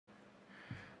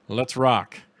Let's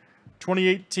rock.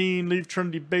 2018 Leaf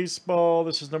Trinity Baseball.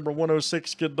 This is number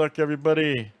 106. Good luck,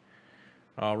 everybody.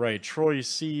 All right, Troy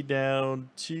C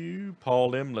down to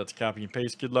Paul M. Let's copy and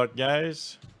paste. Good luck,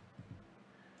 guys.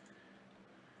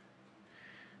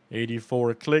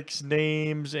 84 clicks,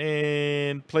 names,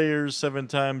 and players 7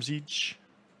 times each.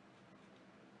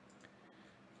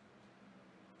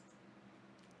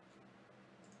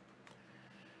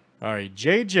 All right,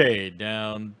 JJ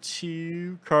down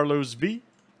to Carlos V.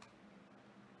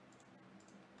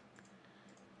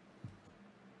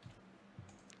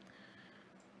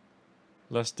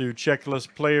 Let's do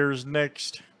checklist players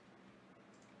next.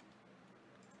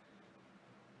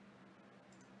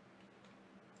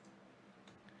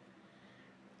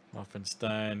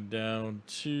 Offenstein down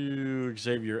to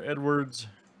Xavier Edwards.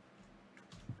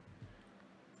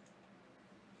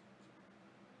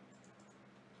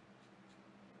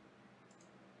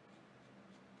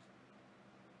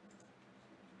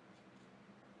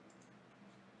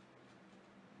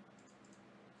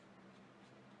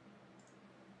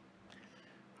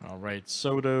 All right,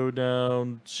 Soto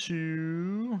down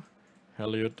to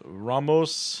Heliot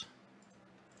Ramos.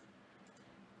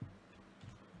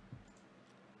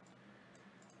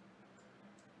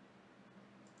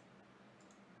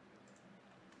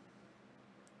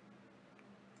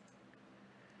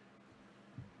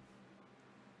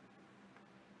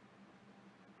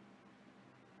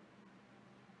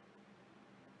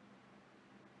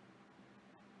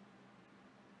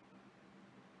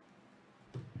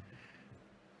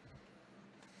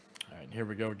 All right, here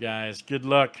we go, guys. Good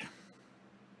luck.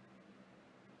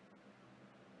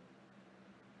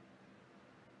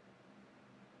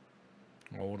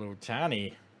 Old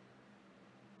Otani.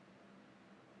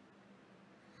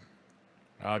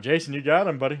 Jason, you got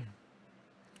him, buddy.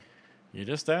 You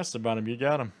just asked about him. You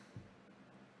got him.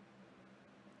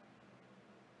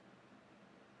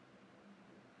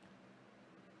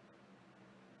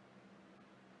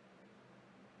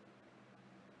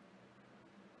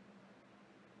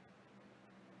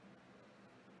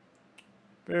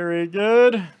 Very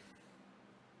good.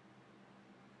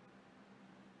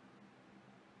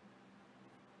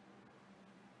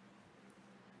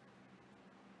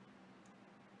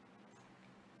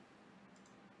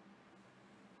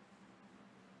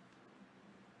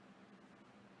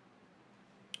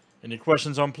 Any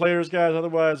questions on players, guys?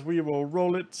 Otherwise, we will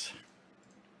roll it.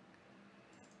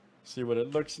 See what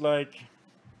it looks like.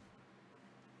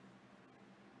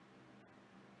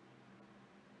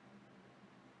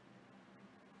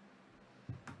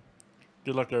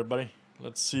 Good luck, everybody.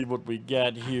 Let's see what we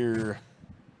got here.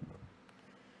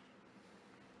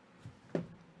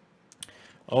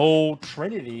 Oh,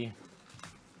 Trinity.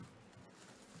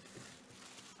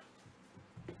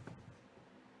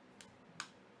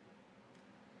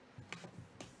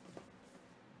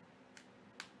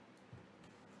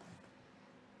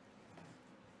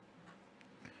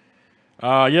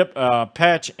 Yep,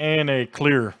 patch and a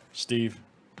clear, Steve.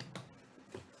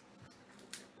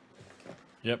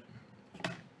 Yep.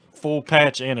 Full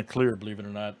patch and a clear, believe it or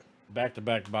not.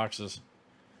 Back-to-back boxes.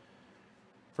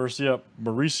 First up,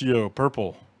 Mauricio,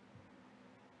 purple.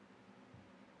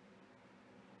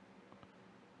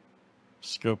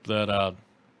 Scope that out.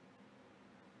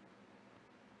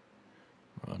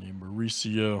 Ronnie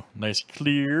Mauricio, nice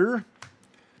clear.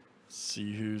 Let's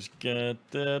see who's got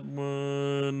that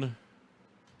one.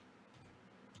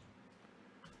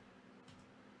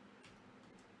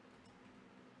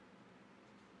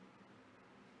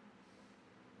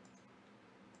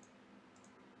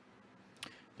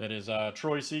 That is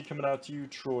Troy C coming out to you,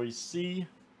 Troy C.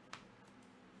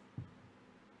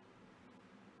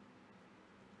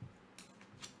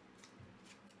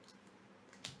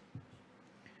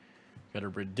 Got a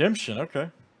redemption,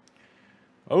 okay.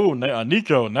 Oh,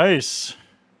 Nico, nice.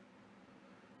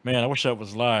 Man, I wish that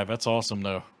was live. That's awesome,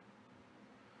 though.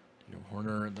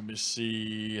 Horner, let me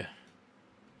see.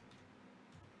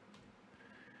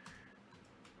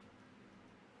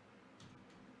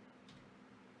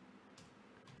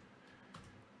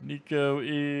 Nico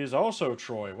is also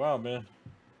Troy. Wow, man.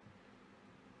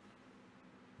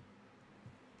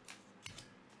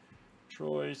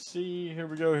 Troy C. Here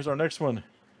we go. Here's our next one.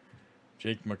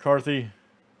 Jake McCarthy.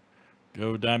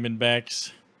 Go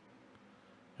Diamondbacks.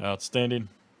 Outstanding.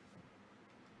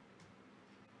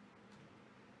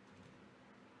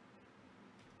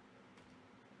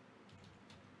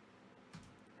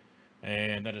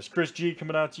 And that is Chris G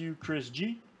coming out to you, Chris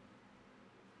G.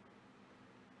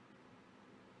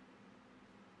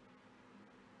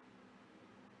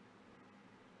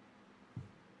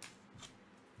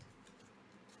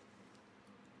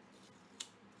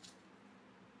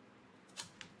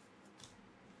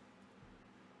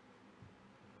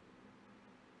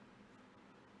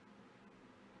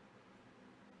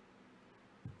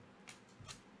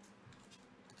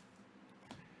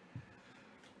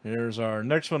 Here's our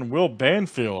next one, Will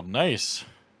Banfield. Nice.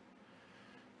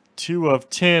 2 of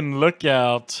 10. Look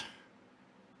out.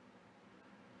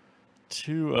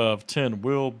 2 of 10.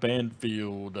 Will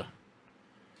Banfield.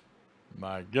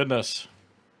 My goodness.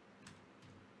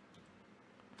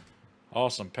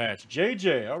 Awesome patch.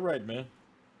 JJ. All right, man.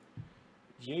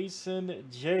 Jason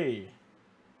J.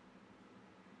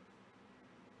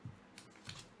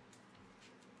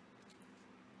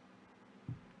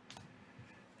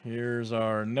 Here's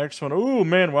our next one. Ooh,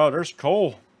 man. Wow, there's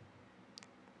Cole.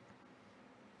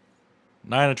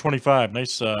 9 of 25.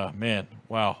 Nice, man.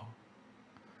 Wow.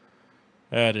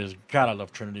 That is, God, I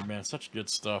love Trinity, man. Such good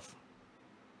stuff.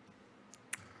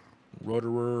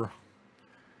 Rotorer.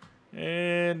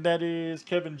 And that is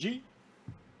Kevin G.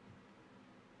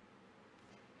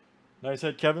 Nice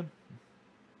hit, Kevin.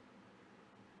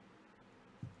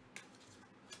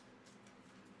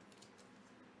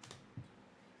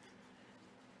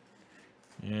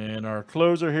 And our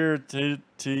closer here,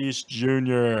 Tatis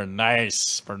Jr.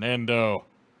 Nice. Fernando.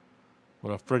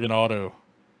 What a friggin' auto.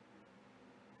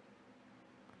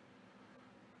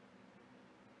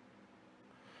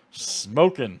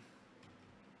 Smoking.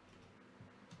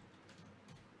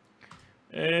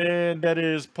 And that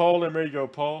is Paul M. There you go,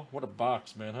 Paul. What a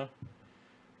box, man, huh?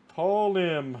 Paul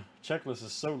M. Checklist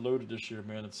is so loaded this year,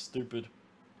 man. It's stupid.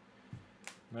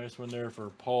 Nice one there for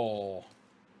Paul.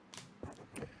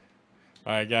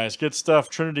 All right, guys. Good stuff.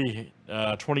 Trinity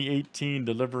 2018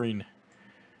 delivering.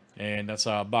 And that's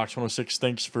box 106.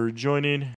 Thanks for joining.